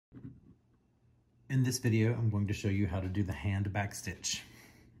In this video, I'm going to show you how to do the hand back stitch.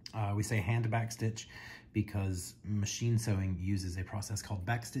 We say hand back stitch because machine sewing uses a process called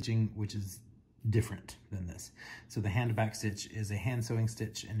back stitching, which is different than this. So the hand back stitch is a hand sewing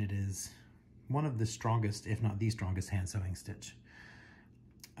stitch, and it is one of the strongest, if not the strongest, hand sewing stitch.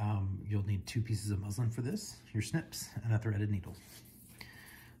 You'll need 2 pieces of muslin for this, your snips, and a threaded needle.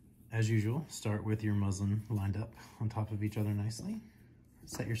 As usual, start with your muslin lined up on top of each other nicely.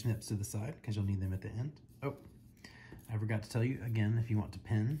 Set your snips to the side because you'll need them at the end. Oh, I forgot to tell you, again, if you want to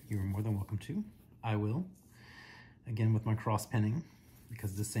pin, you're more than welcome to. I will. Again, with my cross pinning,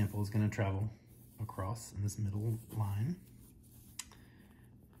 because this sample is going to travel across in this middle line.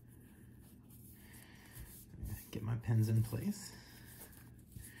 Get my pins in place.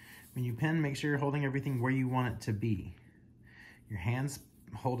 When you pin, make sure you're holding everything where you want it to be. Your hands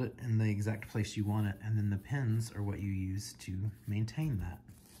hold it in the exact place you want it, and then the pins are what you use to maintain that.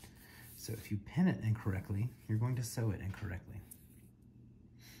 So if you pin it incorrectly, you're going to sew it incorrectly.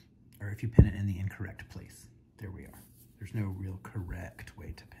 Or if you pin it in the incorrect place. There we are. There's no real correct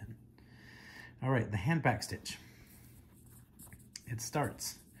way to pin. All right, the hand back stitch. It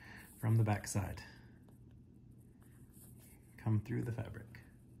starts from the back side. Come through the fabric.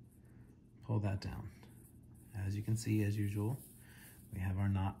 Pull that down. As you can see, as usual, we have our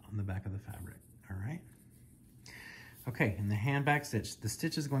knot on the back of the fabric, all right? Okay, in the hand back stitch, the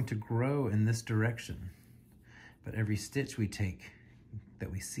stitch is going to grow in this direction, but every stitch we take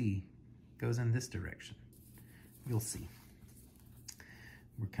that we see goes in this direction. You'll see.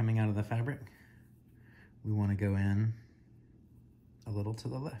 We're coming out of the fabric. We want to go in a little to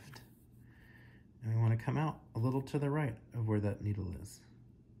the left, and we want to come out a little to the right of where that needle is.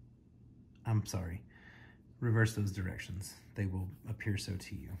 I'm sorry. Reverse those directions. They will appear so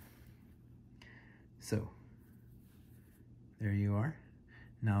to you. So, there you are.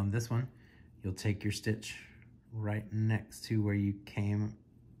 Now in this one, you'll take your stitch right next to where you came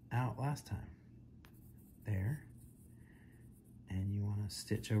out last time. There. And you want to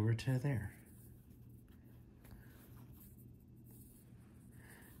stitch over to there.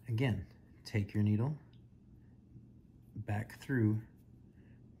 Again, take your needle back through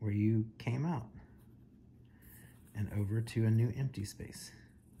where you came out and over to a new empty space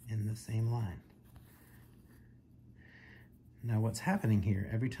in the same line. Now what's happening here,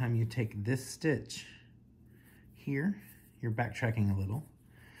 every time you take this stitch here, you're backtracking a little,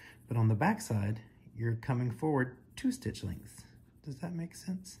 but on the back side, you're coming forward 2 stitch lengths. Does that make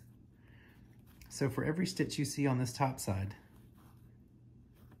sense? So for every stitch you see on this top side,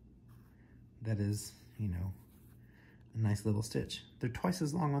 that is, you know, a nice little stitch. They're twice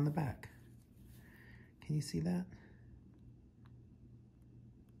as long on the back. Can you see that?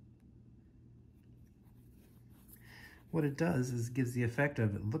 What it does is gives the effect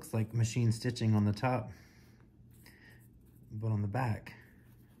of, it looks like machine stitching on the top, but on the back,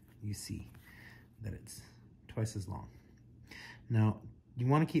 you see that it's twice as long. Now, you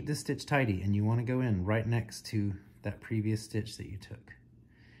want to keep this stitch tidy, and you want to go in right next to that previous stitch that you took.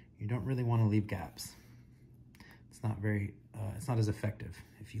 You don't really want to leave gaps. It's not as effective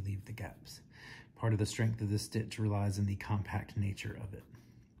if you leave the gaps. Part of the strength of this stitch relies in the compact nature of it.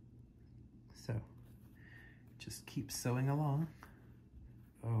 So, just keep sewing along.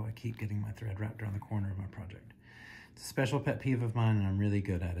 Oh, I keep getting my thread wrapped around the corner of my project. It's a special pet peeve of mine, and I'm really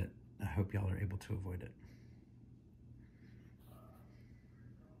good at it. I hope y'all are able to avoid it.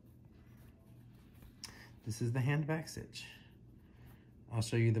 This is the hand back stitch. I'll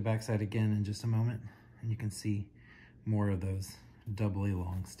show you the back side again in just a moment, and you can see more of those doubly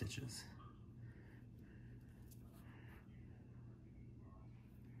long stitches.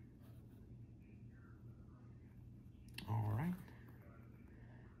 All right.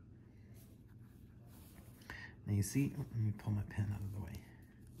 Now you see, let me pull my pen out of the way.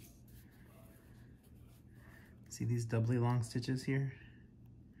 See these doubly long stitches here?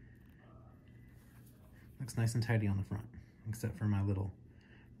 Looks nice and tidy on the front, except for my little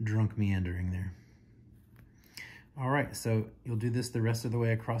drunk meandering there. All right, so you'll do this the rest of the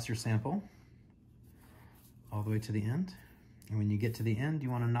way across your sample, all the way to the end. And when you get to the end, you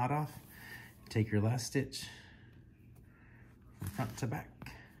want to knot off, take your last stitch from front to back,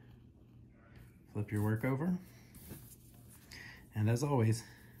 flip your work over, and as always,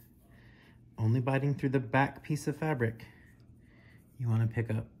 only biting through the back piece of fabric, you want to pick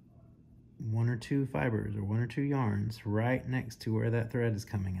up 1 or 2 fibers or 1 or 2 yarns right next to where that thread is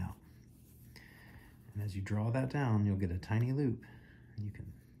coming out. And as you draw that down, you'll get a tiny loop, and you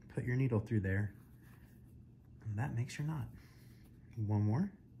can put your needle through there, and that makes your knot. One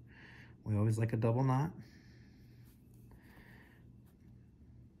more. We always like a double knot.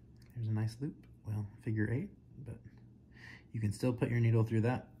 There's a nice loop, well, figure 8, but you can still put your needle through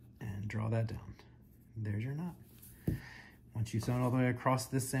that and draw that down. There's your knot. Once you've sewn all the way across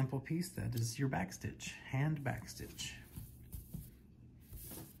this sample piece, that is your backstitch, hand backstitch.